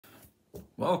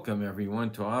Welcome, everyone,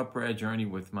 to our prayer journey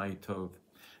with my Tov.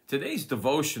 Today's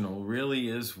devotional really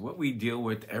is what we deal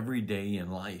with every day in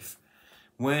life.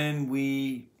 When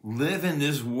we live in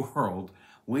this world,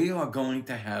 we are going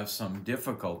to have some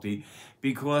difficulty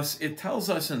because it tells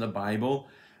us in the Bible,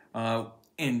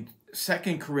 in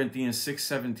 2 Corinthians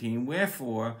 6:17,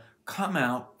 wherefore come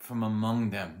out from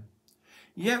among them.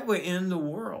 Yet we're in the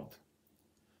world.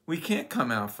 We can't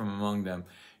come out from among them.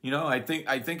 I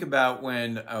think about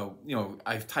when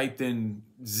I've typed in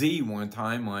Z one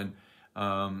time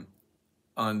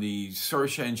on the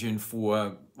search engine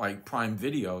for like Prime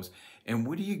Videos, and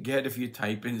what do you get if you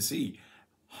type in Z?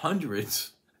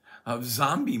 Hundreds of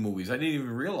zombie movies. I didn't even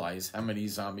realize how many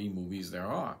zombie movies there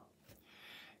are.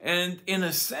 And in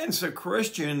a sense, a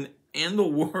Christian in the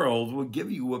world will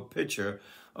give you a picture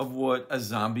of what a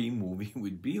zombie movie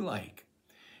would be like.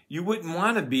 You wouldn't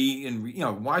want to be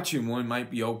watching one might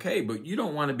be okay, but you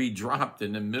don't want to be dropped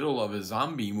in the middle of a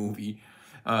zombie movie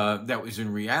that was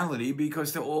in reality,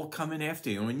 because they're all coming after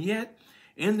you. And yet,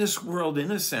 in this world,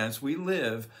 in a sense, we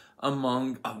live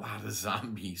among a lot of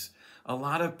zombies, a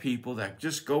lot of people that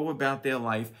just go about their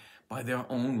life by their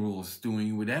own rules,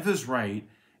 doing whatever's right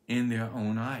in their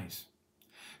own eyes.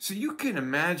 So you can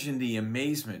imagine the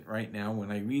amazement right now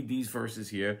when I read these verses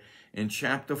here in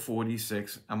chapter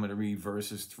 46. I'm going to read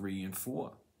verses 3 and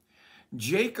 4.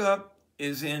 Jacob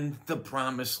is in the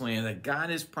promised land that God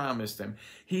has promised him.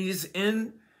 He's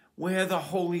in where the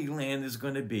Holy Land is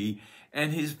going to be,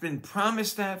 and he's been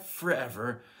promised that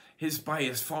forever by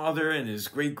his father and his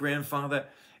great-grandfather,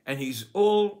 and he's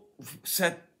all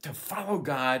set to follow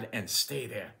God and stay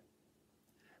there.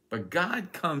 But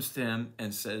God comes to him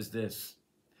and says this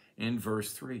in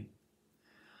verse 3.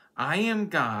 I am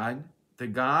God, the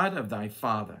God of thy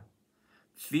father.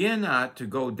 Fear not to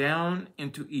go down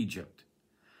into Egypt,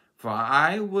 for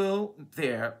I will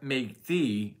there make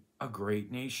thee a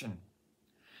great nation.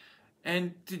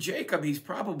 And to Jacob, he's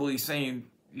probably saying,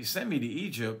 you sent me to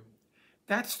Egypt,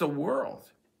 that's the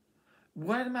world.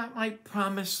 What about my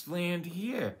promised land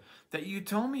here that you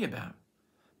told me about?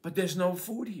 But there's no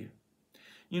food here.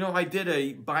 I did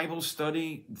a Bible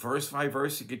study, verse by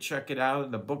verse. You could check it out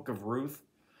in the book of Ruth.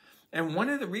 And one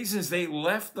of the reasons they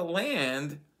left the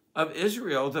land of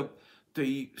Israel,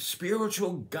 the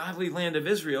spiritual, godly land of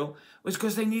Israel, was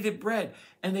because they needed bread.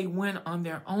 And they went on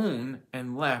their own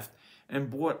and left and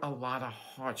brought a lot of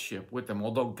hardship with them,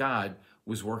 although God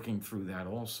was working through that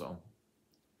also.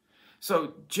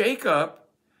 So Jacob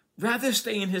rather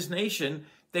stay in his nation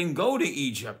than go to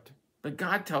Egypt. But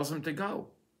God tells him to go.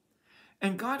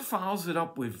 And God follows it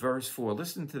up with verse 4.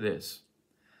 Listen to this.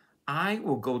 I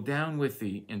will go down with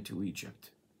thee into Egypt,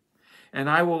 and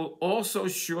I will also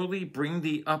surely bring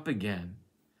thee up again.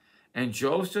 And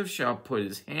Joseph shall put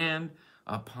his hand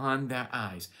upon their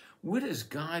eyes. What is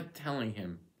God telling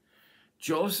him?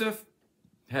 Joseph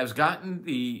has gotten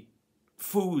the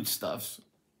foodstuffs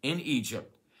in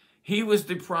Egypt. He was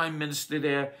the prime minister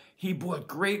there. He brought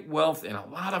great wealth and a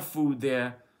lot of food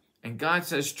there. And God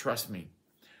says, trust me.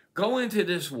 Go into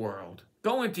this world,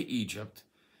 go into Egypt,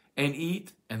 and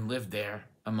eat and live there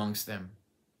amongst them.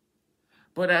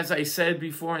 But as I said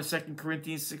before in 2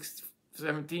 Corinthians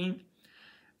 6:17,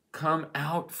 come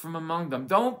out from among them.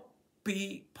 Don't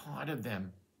be part of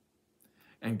them.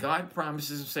 And God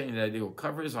promises him, saying that he will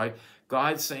cover his life.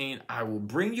 God's saying, I will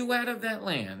bring you out of that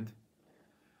land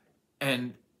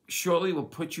and surely will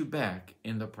put you back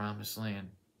in the promised land.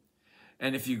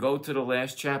 And if you go to the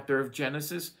last chapter of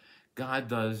Genesis, God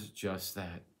does just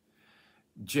that.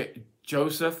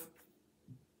 Joseph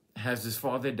has his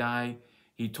father die.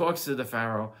 He talks to the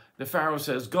Pharaoh. The Pharaoh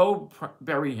says, go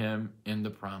bury him in the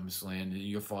promised land, in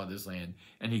your father's land.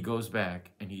 And he goes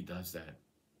back and he does that.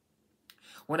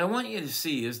 What I want you to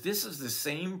see is this is the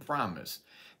same promise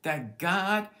that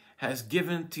God has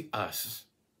given to us.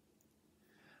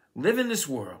 Live in this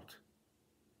world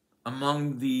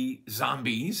among the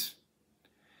zombies.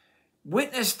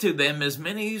 Witness to them as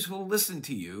many as will listen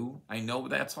to you. I know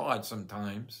that's hard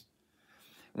sometimes.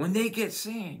 When they get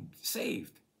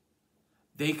saved,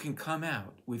 they can come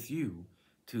out with you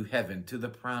to heaven, to the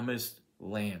promised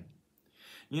land.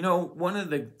 One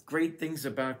of the great things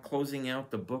about closing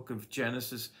out the book of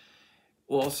Genesis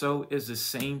also is the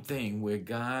same thing where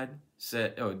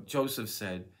Joseph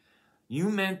said, you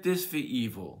meant this for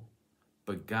evil,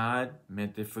 but God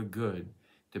meant it for good,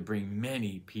 to bring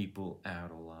many people out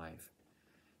alive.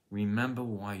 Remember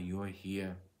why you're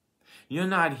here. You're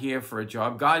not here for a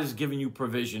job. God has given you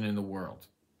provision in the world.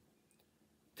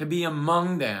 To be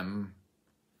among them,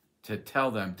 to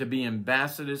tell them, to be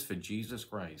ambassadors for Jesus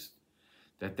Christ,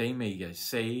 that they may get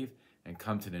saved and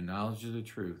come to the knowledge of the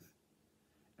truth.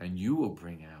 And you will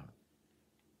bring out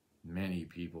many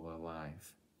people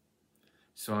alive.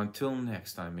 So until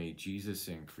next time, may Jesus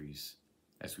increase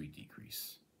as we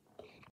decrease.